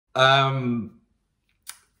Oh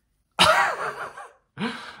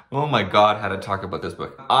my God, how to talk about this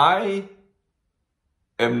book. I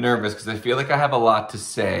am nervous because I feel like I have a lot to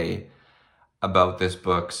say about this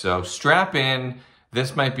book. So strap in.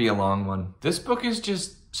 This might be a long one. This book is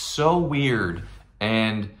just so weird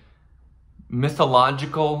and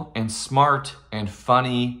mythological and smart and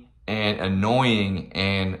funny and annoying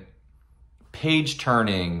and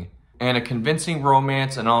page-turning and a convincing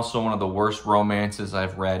romance, and also one of the worst romances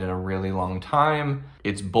I've read in a really long time.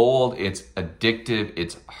 It's bold, it's addictive,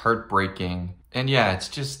 it's heartbreaking. And yeah, it's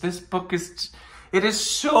just, this book it is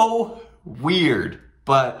so weird,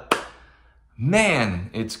 but man,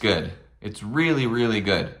 it's good. It's really, really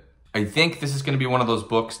good. I think this is gonna be one of those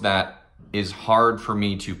books that is hard for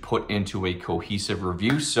me to put into a cohesive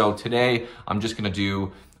review. So today, I'm just gonna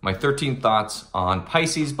do my 13 thoughts on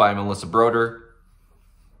Pisces by Melissa Broder.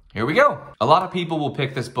 Here we go. A lot of people will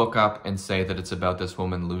pick this book up and say that it's about this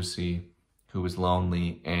woman, Lucy, who is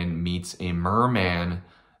lonely and meets a merman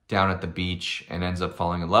down at the beach and ends up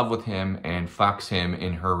falling in love with him and fucks him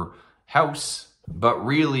in her house. But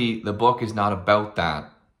really, the book is not about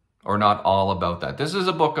that, or not all about that. This is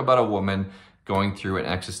a book about a woman going through an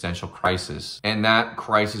existential crisis, and that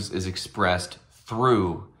crisis is expressed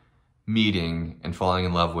through meeting and falling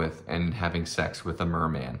in love with and having sex with a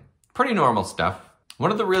merman. Pretty normal stuff.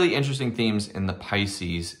 One of the really interesting themes in the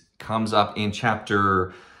Pisces comes up in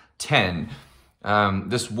chapter 10.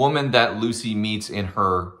 This woman that Lucy meets in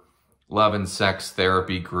her love and sex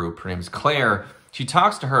therapy group, her name is Claire, she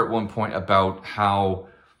talks to her at one point about how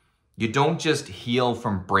you don't just heal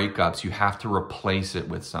from breakups, you have to replace it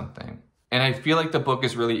with something. And I feel like the book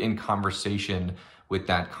is really in conversation with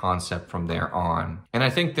that concept from there on. And I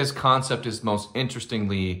think this concept is most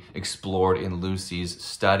interestingly explored in Lucy's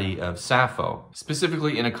study of Sappho,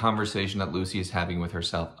 specifically in a conversation that Lucy is having with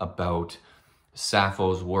herself about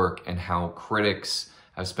Sappho's work and how critics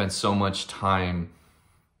have spent so much time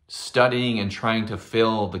studying and trying to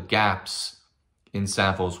fill the gaps in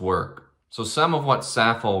Sappho's work. So some of what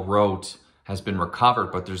Sappho wrote has been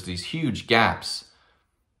recovered, but there's these huge gaps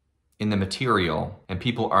in the material, and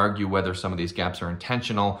people argue whether some of these gaps are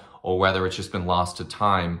intentional or whether it's just been lost to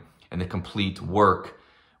time and the complete work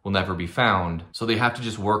will never be found. So they have to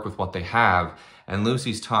just work with what they have. And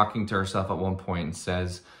Lucy's talking to herself at one point and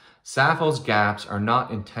says, Sappho's gaps are not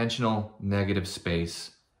intentional negative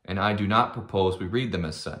space, and I do not propose we read them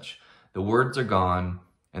as such. The words are gone,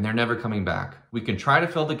 and they're never coming back. We can try to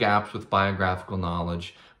fill the gaps with biographical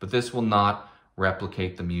knowledge, but this will not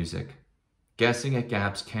replicate the music. Guessing at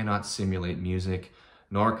gaps cannot simulate music,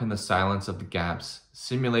 nor can the silence of the gaps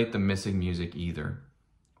simulate the missing music either.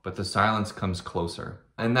 But the silence comes closer.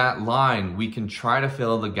 And that line, we can try to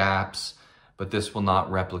fill the gaps, but this will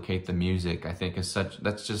not replicate the music, I think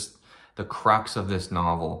that's just the crux of this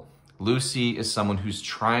novel. Lucy is someone who's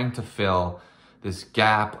trying to fill this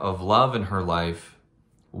gap of love in her life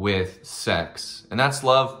with sex. And that's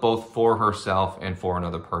love both for herself and for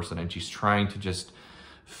another person. And she's trying to just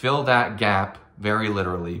fill that gap, very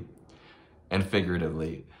literally and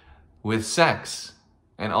figuratively, with sex.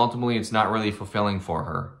 And ultimately, it's not really fulfilling for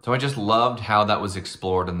her. So I just loved how that was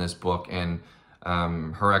explored in this book, and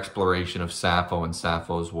her exploration of Sappho and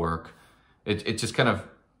Sappho's work. It just kind of,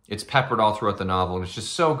 it's peppered all throughout the novel, and it's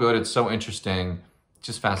just so good, it's so interesting,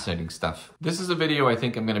 just fascinating stuff. This is a video I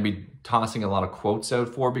think I'm gonna be tossing a lot of quotes out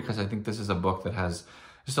for, because I think this is a book that has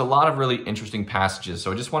just a lot of really interesting passages.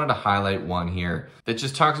 So I just wanted to highlight one here that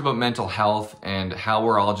just talks about mental health and how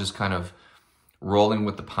we're all just kind of rolling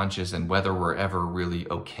with the punches and whether we're ever really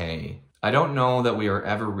okay. I don't know that we are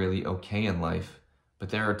ever really okay in life, but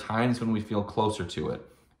there are times when we feel closer to it,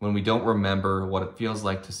 when we don't remember what it feels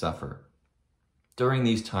like to suffer. During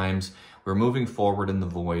these times, we're moving forward in the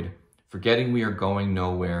void, forgetting we are going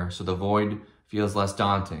nowhere, so the void feels less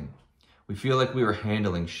daunting. We feel like we are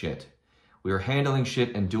handling shit. We are handling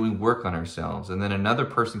shit and doing work on ourselves, and then another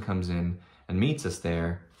person comes in and meets us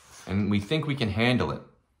there, and we think we can handle it.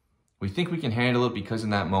 We think we can handle it because in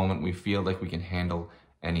that moment we feel like we can handle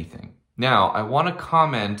anything. Now, I want to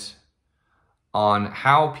comment on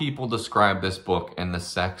how people describe this book and the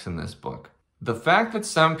sex in this book. The fact that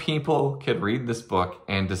some people could read this book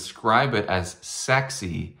and describe it as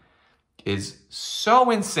sexy is so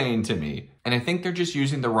insane to me. And I think they're just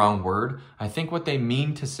using the wrong word. I think what they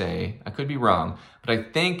mean to say, I could be wrong, but I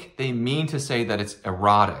think they mean to say that it's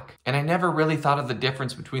erotic. And I never really thought of the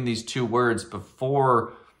difference between these two words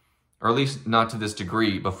before, or at least not to this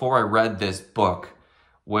degree, before I read this book,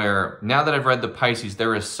 where now that I've read the Pisces,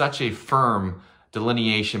 there is such a firm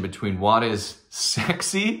delineation between what is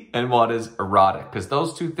sexy and what is erotic, because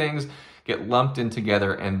those two things get lumped in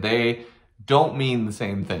together and they don't mean the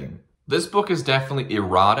same thing. This book is definitely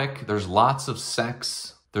erotic. There's lots of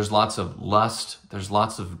sex. There's lots of lust. There's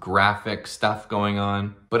lots of graphic stuff going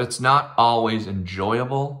on. But it's not always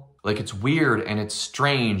enjoyable. Like, it's weird and it's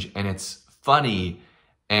strange and it's funny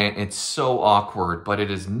and it's so awkward, but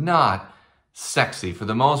it is not sexy. For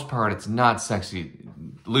the most part, it's not sexy.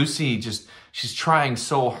 Lucy she's trying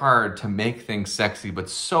so hard to make things sexy, but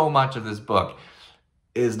so much of this book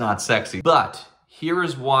is not sexy. But here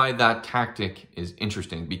is why that tactic is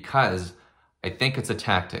interesting, because I think it's a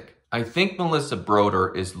tactic. I think Melissa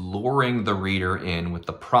Broder is luring the reader in with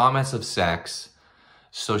the promise of sex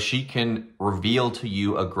so she can reveal to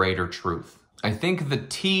you a greater truth. I think the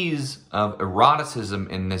tease of eroticism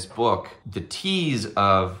in this book, the tease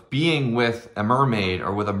of being with a mermaid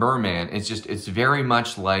or with a merman, it's very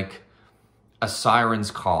much like a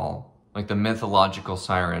siren's call, like the mythological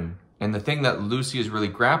siren. And the thing that Lucy is really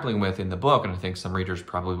grappling with in the book, and I think some readers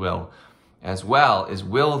probably will as well, is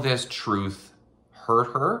will this truth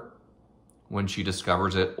hurt her when she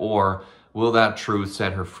discovers it, or will that truth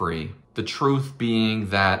set her free? The truth being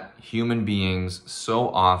that human beings so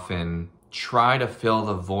often try to fill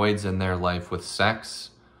the voids in their life with sex,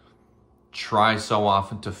 try so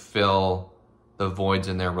often to fill the voids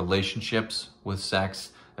in their relationships with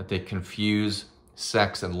sex, that they confuse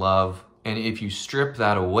sex and love. And if you strip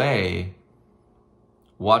that away,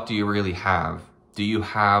 what do you really have? Do you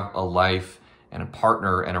have a life and a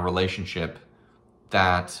partner and a relationship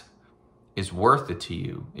that is worth it to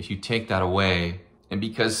you if you take that away? And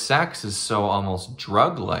because sex is so almost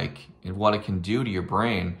drug-like in what it can do to your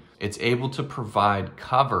brain, it's able to provide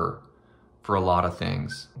cover for a lot of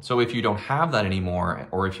things. So if you don't have that anymore,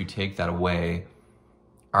 or if you take that away,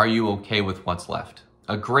 are you okay with what's left?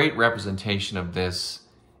 A great representation of this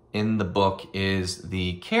in the book is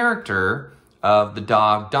the character of the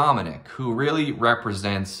dog Dominic, who really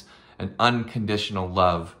represents an unconditional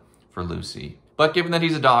love for Lucy. But given that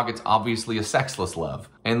he's a dog, it's obviously a sexless love.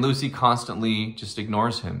 And Lucy constantly just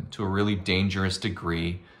ignores him to a really dangerous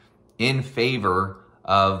degree in favor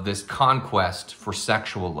of this conquest for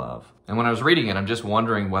sexual love. And when I was reading it, I'm just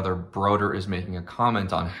wondering whether Broder is making a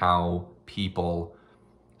comment on how people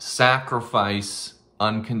sacrifice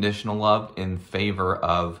unconditional love in favor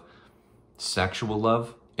of sexual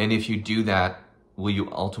love. And if you do that, will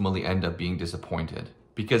you ultimately end up being disappointed?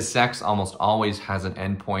 Because sex almost always has an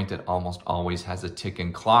endpoint. It almost always has a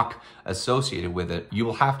ticking clock associated with it. You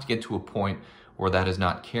will have to get to a point where that is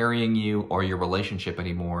not carrying you or your relationship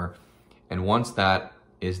anymore. And once that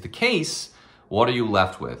is the case, what are you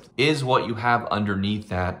left with? Is what you have underneath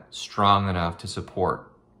that strong enough to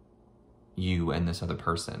support you and this other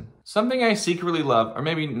person? Something I secretly love, or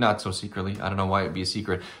maybe not so secretly, I don't know why it'd be a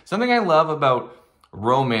secret. Something I love about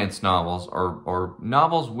romance novels or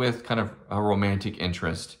novels with kind of a romantic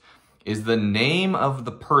interest is the name of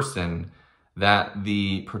the person that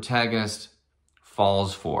the protagonist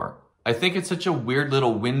falls for. I think it's such a weird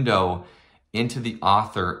little window into the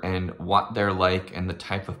author and what they're like and the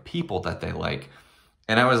type of people that they like.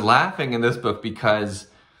 And I was laughing in this book because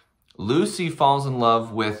Lucy falls in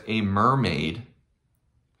love with a mermaid,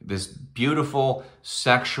 this beautiful,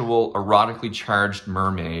 sexual, erotically charged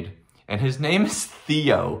mermaid, and his name is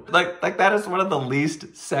Theo. Like that is one of the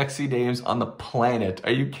least sexy names on the planet.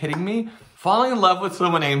 Are you kidding me? Falling in love with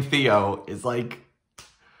someone named Theo is like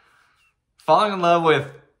falling in love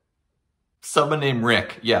with someone named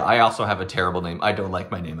Rick. Yeah, I also have a terrible name. I don't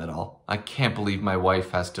like my name at all. I can't believe my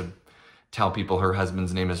wife has to tell people her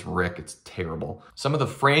husband's name is Rick. It's terrible. Some of the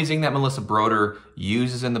phrasing that Melissa Broder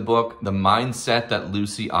uses in the book, the mindset that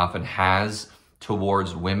Lucy often has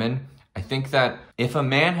towards women, I think that if a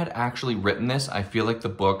man had actually written this, I feel like the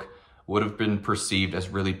book would have been perceived as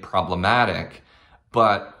really problematic.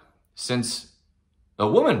 But since a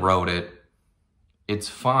woman wrote it, it's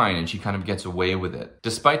fine, and she kind of gets away with it.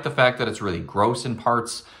 Despite the fact that it's really gross in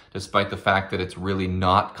parts, despite the fact that it's really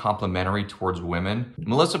not complimentary towards women,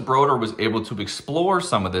 Melissa Broder was able to explore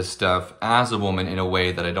some of this stuff as a woman in a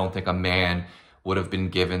way that I don't think a man would have been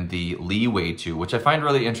given the leeway to, which I find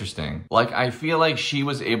really interesting. Like, I feel like she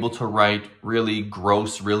was able to write really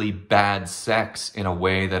gross, really bad sex in a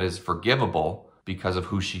way that is forgivable because of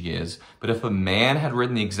who she is. But if a man had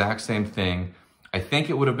written the exact same thing, I think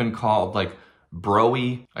it would have been called like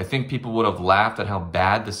bro-y. I think people would have laughed at how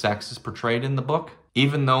bad the sex is portrayed in the book.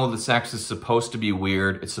 Even though the sex is supposed to be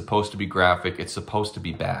weird, it's supposed to be graphic, it's supposed to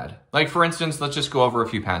be bad. Like, for instance, let's just go over a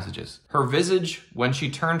few passages. Her visage, when she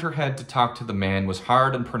turned her head to talk to the man, was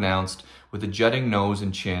hard and pronounced, with a jutting nose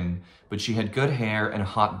and chin, but she had good hair and a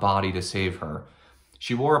hot body to save her.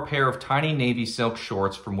 She wore a pair of tiny navy silk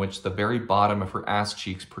shorts from which the very bottom of her ass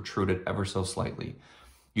cheeks protruded ever so slightly.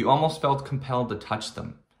 You almost felt compelled to touch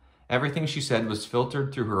them. Everything she said was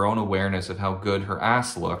filtered through her own awareness of how good her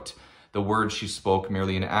ass looked, the words she spoke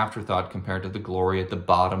merely an afterthought compared to the glory at the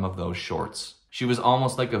bottom of those shorts. She was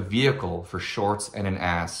almost like a vehicle for shorts and an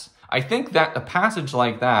ass. I think that a passage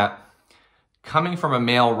like that, coming from a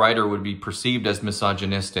male writer, would be perceived as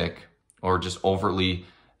misogynistic or just overtly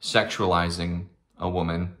sexualizing a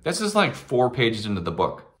woman. This is like 4 pages into the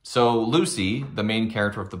book. So Lucy, the main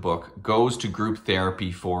character of the book, goes to group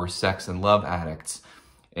therapy for sex and love addicts.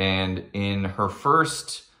 And in her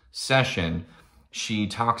first session, she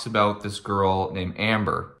talks about this girl named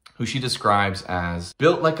Amber, who she describes as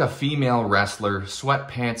built like a female wrestler,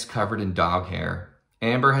 sweatpants covered in dog hair.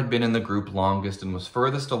 Amber had been in the group longest and was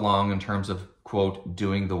furthest along in terms of, quote,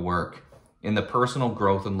 doing the work. In the personal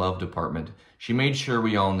growth and love department, she made sure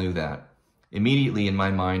we all knew that. Immediately in my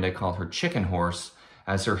mind, I called her Chicken Horse,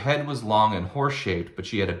 as her head was long and horse-shaped, but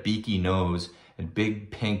she had a beaky nose and big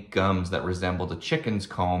pink gums that resembled a chicken's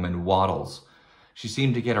comb and wattles. She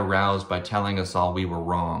seemed to get aroused by telling us all we were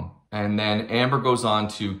wrong. And then Amber goes on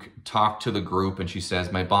to talk to the group and she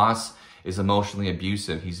says, my boss is emotionally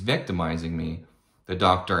abusive. He's victimizing me. The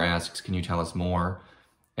doctor asks, can you tell us more?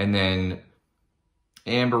 And then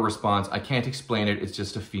Amber responds, I can't explain it, it's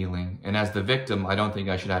just a feeling. And as the victim, I don't think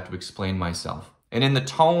I should have to explain myself. And in the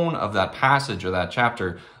tone of that passage or that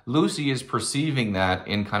chapter, Lucy is perceiving that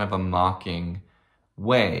in kind of a mocking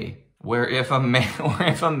way, where if a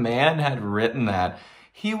man had written that,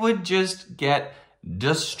 he would just get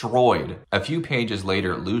destroyed. A few pages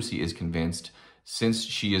later, Lucy is convinced, since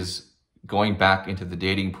she is going back into the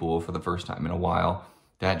dating pool for the first time in a while,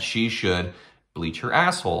 that she should bleach her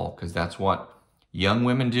asshole, because that's what young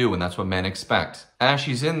women do, and that's what men expect. As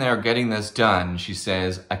she's in there getting this done, she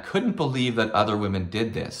says, I couldn't believe that other women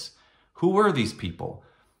did this. Who were these people?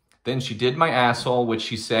 Then she did my asshole, which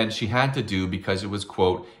she said she had to do because it was,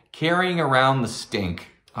 quote, carrying around the stink.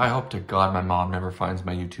 I hope to God my mom never finds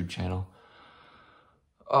my YouTube channel.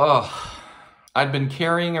 Oh, I'd been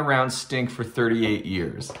carrying around stink for 38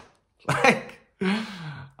 years. Like,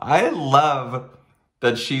 I love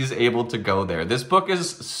that she's able to go there. This book is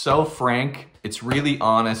so frank. It's really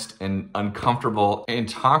honest and uncomfortable and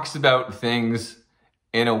talks about things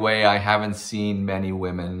in a way I haven't seen many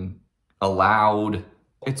women allowed.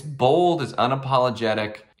 It's bold, it's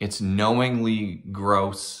unapologetic, it's knowingly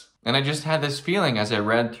gross. And I just had this feeling as I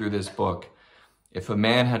read through this book, if a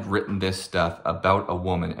man had written this stuff about a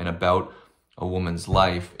woman and about a woman's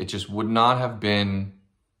life, it just would not have been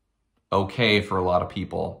okay for a lot of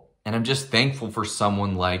people. And I'm just thankful for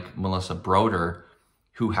someone like Melissa Broder,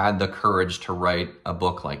 who had the courage to write a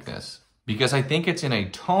book like this. Because I think it's in a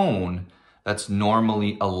tone that's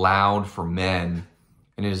normally allowed for men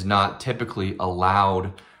and is not typically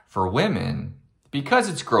allowed for women, because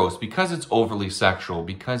it's gross, because it's overly sexual,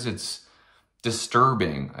 because it's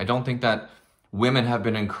disturbing. I don't think that women have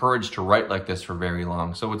been encouraged to write like this for very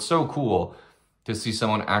long. So it's so cool to see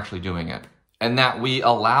someone actually doing it. And that we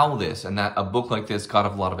allow this, and that a book like this got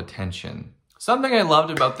a lot of attention. Something I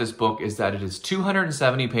loved about this book is that it is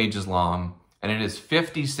 270 pages long, and it is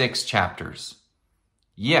 56 chapters.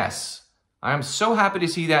 Yes, I am so happy to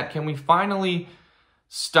see that. Can we finally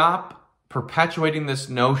stop perpetuating this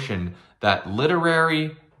notion that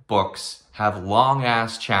literary books have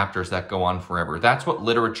long-ass chapters that go on forever? That's what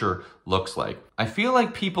literature looks like. I feel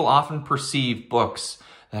like people often perceive books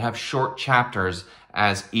that have short chapters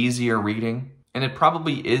as easier reading, and it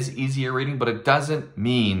probably is easier reading, but it doesn't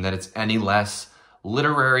mean that it's any less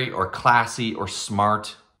literary or classy or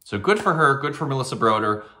smart. So good for her, good for Melissa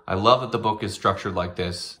Broder. I love that the book is structured like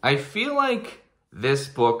this. I feel like this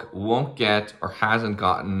book won't get or hasn't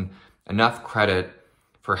gotten enough credit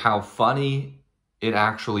for how funny it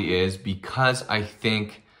actually is, because I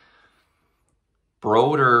think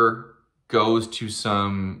Broder goes to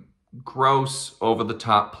some gross,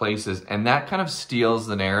 over-the-top places, and that kind of steals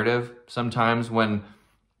the narrative sometimes, when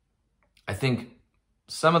I think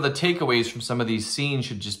some of the takeaways from some of these scenes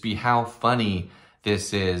should just be how funny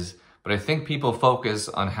this is. But I think people focus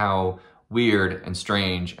on how weird and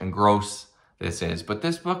strange and gross this is. But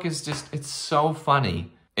this book is just, it's so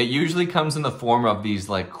funny. It usually comes in the form of these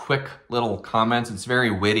like quick little comments. It's very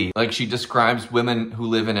witty. Like she describes women who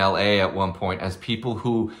live in LA at one point as people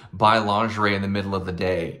who buy lingerie in the middle of the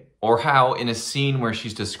day. Or how in a scene where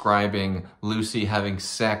she's describing Lucy having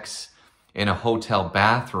sex in a hotel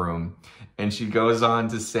bathroom, and she goes on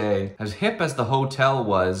to say, as hip as the hotel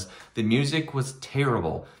was, the music was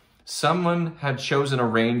terrible. Someone had chosen a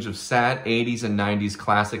range of sad 80s and 90s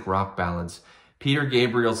classic rock ballads. Peter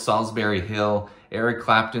Gabriel's Salisbury Hill, Eric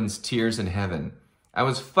Clapton's Tears in Heaven. I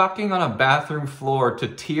was fucking on a bathroom floor to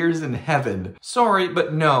tears in heaven. Sorry,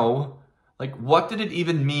 but no. Like, what did it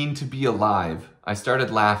even mean to be alive? I started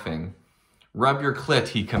laughing. Rub your clit,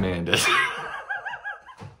 he commanded.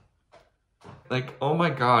 Like, oh my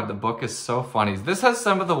God, the book is so funny. This has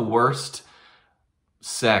some of the worst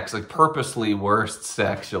sex, like purposely worst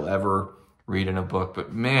sex you'll ever read in a book.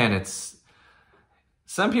 But man, it's...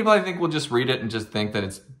 Some people I think will just read it and just think that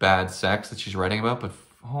it's bad sex that she's writing about, but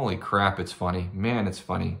holy crap, it's funny. Man, it's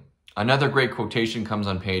funny. Another great quotation comes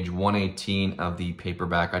on page 118 of the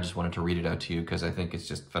paperback. I just wanted to read it out to you because I think it's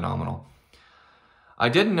just phenomenal. I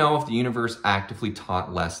didn't know if the universe actively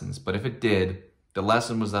taught lessons, but if it did, the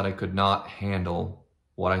lesson was that I could not handle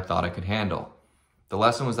what I thought I could handle. The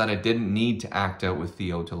lesson was that I didn't need to act out with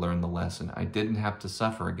Theo to learn the lesson. I didn't have to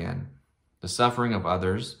suffer again. The suffering of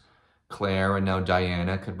others, Claire and now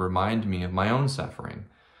Diana, could remind me of my own suffering,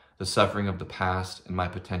 the suffering of the past and my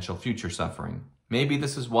potential future suffering. Maybe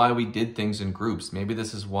this is why we did things in groups. Maybe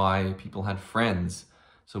this is why people had friends,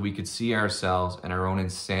 so we could see ourselves and our own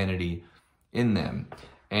insanity in them.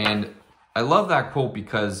 And I love that quote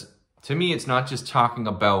because to me, it's not just talking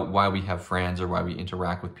about why we have friends or why we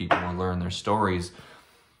interact with people or learn their stories.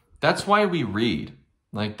 That's why we read.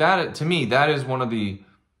 Like that, to me, that is one of the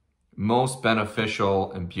most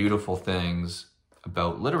beneficial and beautiful things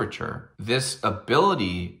about literature. This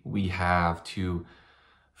ability we have to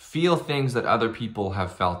feel things that other people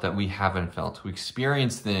have felt that we haven't felt, to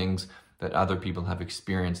experience things that other people have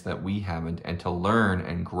experienced that we haven't, and to learn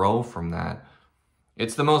and grow from that.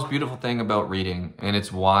 It's the most beautiful thing about reading, and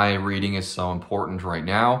it's why reading is so important right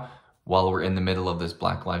now while we're in the middle of this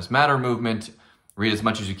Black Lives Matter movement. Read as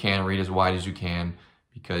much as you can, read as wide as you can,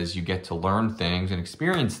 because you get to learn things and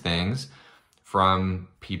experience things from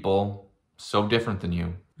people so different than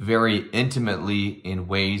you, very intimately in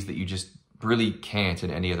ways that you just really can't in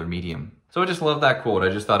any other medium. So I just love that quote. I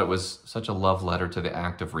just thought it was such a love letter to the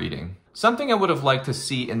act of reading. Something I would have liked to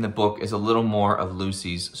see in the book is a little more of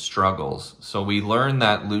Lucy's struggles. So we learn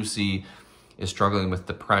that Lucy is struggling with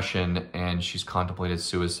depression and she's contemplated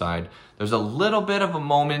suicide. There's a little bit of a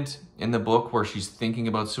moment in the book where she's thinking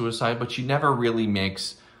about suicide, but she never really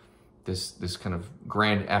makes this kind of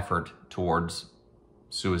grand effort towards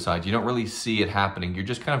suicide. You don't really see it happening. You're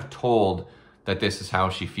just kind of told that this is how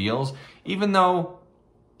she feels, even though,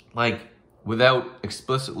 like, without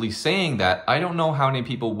explicitly saying that, I don't know how many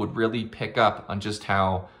people would really pick up on just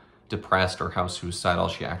how depressed or how suicidal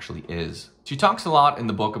she actually is. She talks a lot in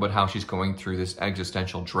the book about how she's going through this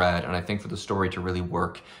existential dread, and I think for the story to really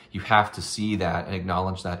work, you have to see that and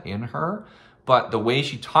acknowledge that in her. But the way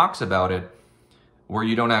she talks about it, where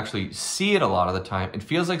you don't actually see it a lot of the time, it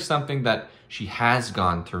feels like something that she has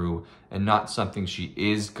gone through and not something she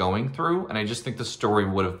is going through. And I just think the story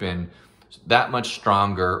would have been that much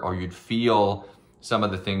stronger, or you'd feel some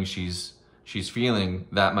of the things she's feeling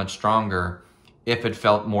that much stronger if it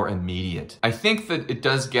felt more immediate. I think that it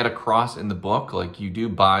does get across in the book, like you do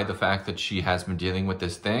buy the fact that she has been dealing with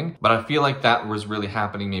this thing, but I feel like that was really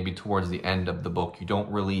happening maybe towards the end of the book. You don't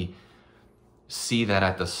really see that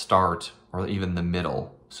at the start or even the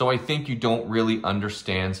middle. So I think you don't really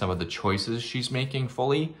understand some of the choices she's making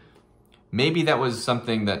fully. Maybe that was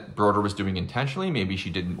something that Broder was doing intentionally. Maybe she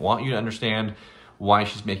didn't want you to understand why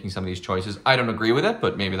she's making some of these choices. I don't agree with it,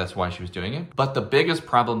 but maybe that's why she was doing it. But the biggest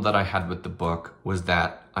problem that I had with the book was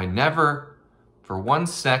that I never, for 1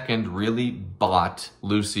 second, really bought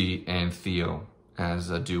Lucy and Theo as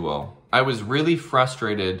a duo. I was really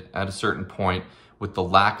frustrated at a certain point with the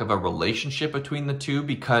lack of a relationship between the two,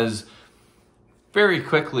 because very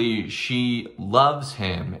quickly she loves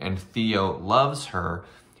him and Theo loves her,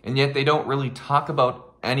 and yet they don't really talk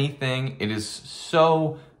about anything. It is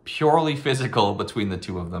so purely physical between the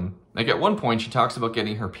two of them. Like at one point she talks about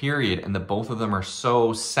getting her period, and the both of them are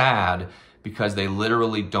so sad because they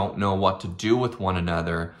literally don't know what to do with one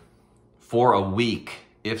another for a week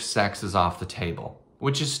if sex is off the table.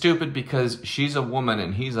 Which is stupid because she's a woman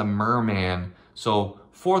and he's a merman. So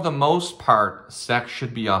for the most part, sex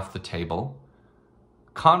should be off the table.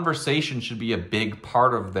 Conversation should be a big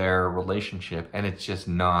part of their relationship, and it's just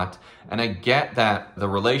not. And I get that the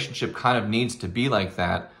relationship kind of needs to be like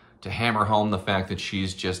that to hammer home the fact that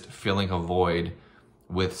she's just filling a void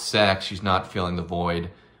with sex. She's not filling the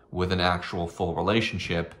void with an actual full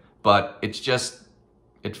relationship. But it's just,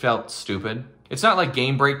 it felt stupid. It's not like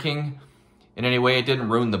game breaking in any way. It didn't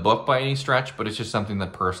ruin the book by any stretch, but it's just something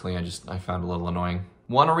that personally I found a little annoying.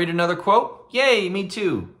 Want to read another quote? Yay, me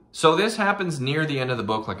too. So this happens near the end of the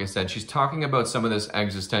book. Like I said, she's talking about some of this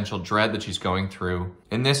existential dread that she's going through.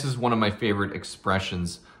 And this is one of my favorite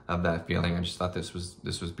expressions of that feeling. I just thought this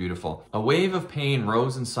was beautiful. A wave of pain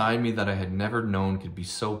rose inside me that I had never known could be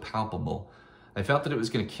so palpable. I felt that it was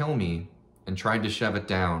going to kill me and tried to shove it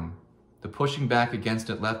down. The pushing back against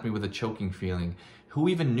it left me with a choking feeling. Who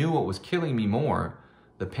even knew what was killing me more,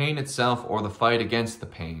 the pain itself or the fight against the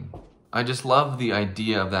pain? I just love the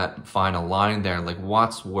idea of that final line there. Like,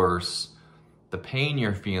 what's worse, the pain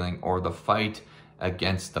you're feeling or the fight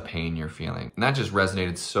against the pain you're feeling? And that just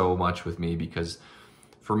resonated so much with me, because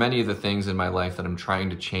for many of the things in my life that I'm trying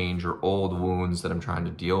to change or old wounds that I'm trying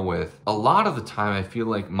to deal with, a lot of the time I feel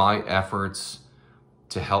like my efforts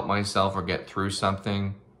to help myself or get through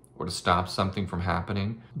something or to stop something from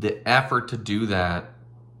happening, the effort to do that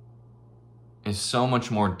is so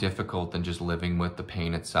much more difficult than just living with the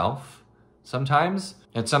pain itself. Sometimes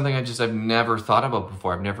it's something I've never thought about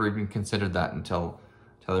before. I've never even considered that until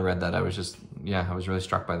I read that. I was really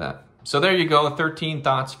struck by that. So there you go, 13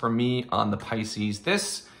 thoughts from me on the Pisces.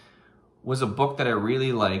 This was a book that I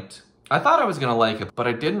really liked. I thought I was gonna like it, but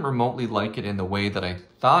I didn't remotely like it in the way that I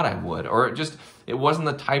thought I would, or it wasn't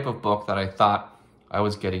the type of book that I thought I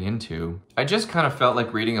was getting into. I just kind of felt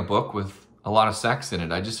like reading a book with a lot of sex in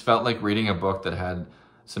it. I just felt like reading a book that had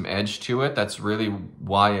some edge to it. That's really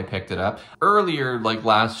why I picked it up. Earlier, like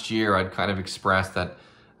last year, I'd kind of expressed that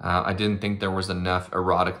I didn't think there was enough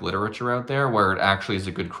erotic literature out there where it actually is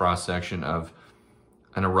a good cross-section of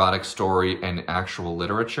an erotic story and actual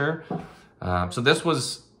literature. So this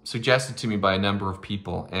was suggested to me by a number of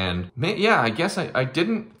people. And yeah, I guess I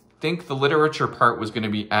didn't think the literature part was going to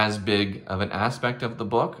be as big of an aspect of the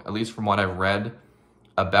book, at least from what I've read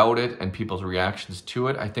about it and people's reactions to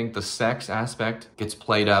it. I think the sex aspect gets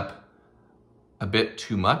played up a bit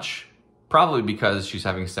too much, probably because she's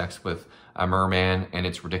having sex with a merman and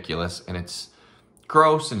it's ridiculous and it's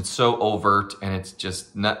gross and it's so overt and it's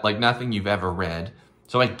just not like nothing you've ever read.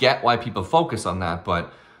 So I get why people focus on that,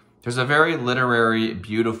 but there's a very literary,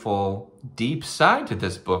 beautiful, deep side to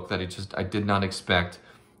this book that I did not expect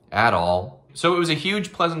at all. So it was a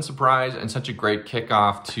huge, pleasant surprise and such a great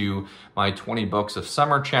kickoff to my 20 Books of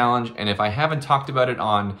Summer challenge. And if I haven't talked about it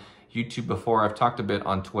on YouTube before, I've talked a bit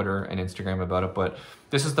on Twitter and Instagram about it, but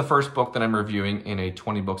this is the first book that I'm reviewing in a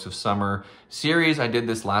 20 Books of Summer series. I did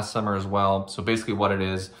this last summer as well. So basically what it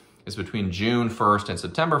is between June 1st and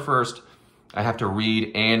September 1st, I have to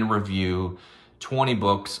read and review 20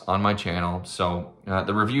 books on my channel. So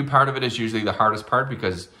the review part of it is usually the hardest part,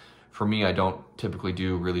 because for me, I don't typically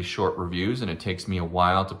do really short reviews and it takes me a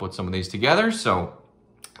while to put some of these together. So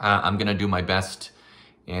I'm gonna do my best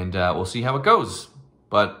and we'll see how it goes.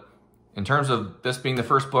 But in terms of this being the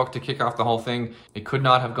first book to kick off the whole thing, it could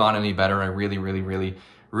not have gone any better. I really, really, really,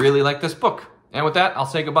 really like this book. And with that, I'll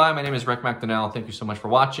say goodbye. My name is Rick McDonnell. Thank you so much for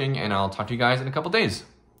watching and I'll talk to you guys in a couple days.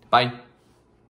 Bye.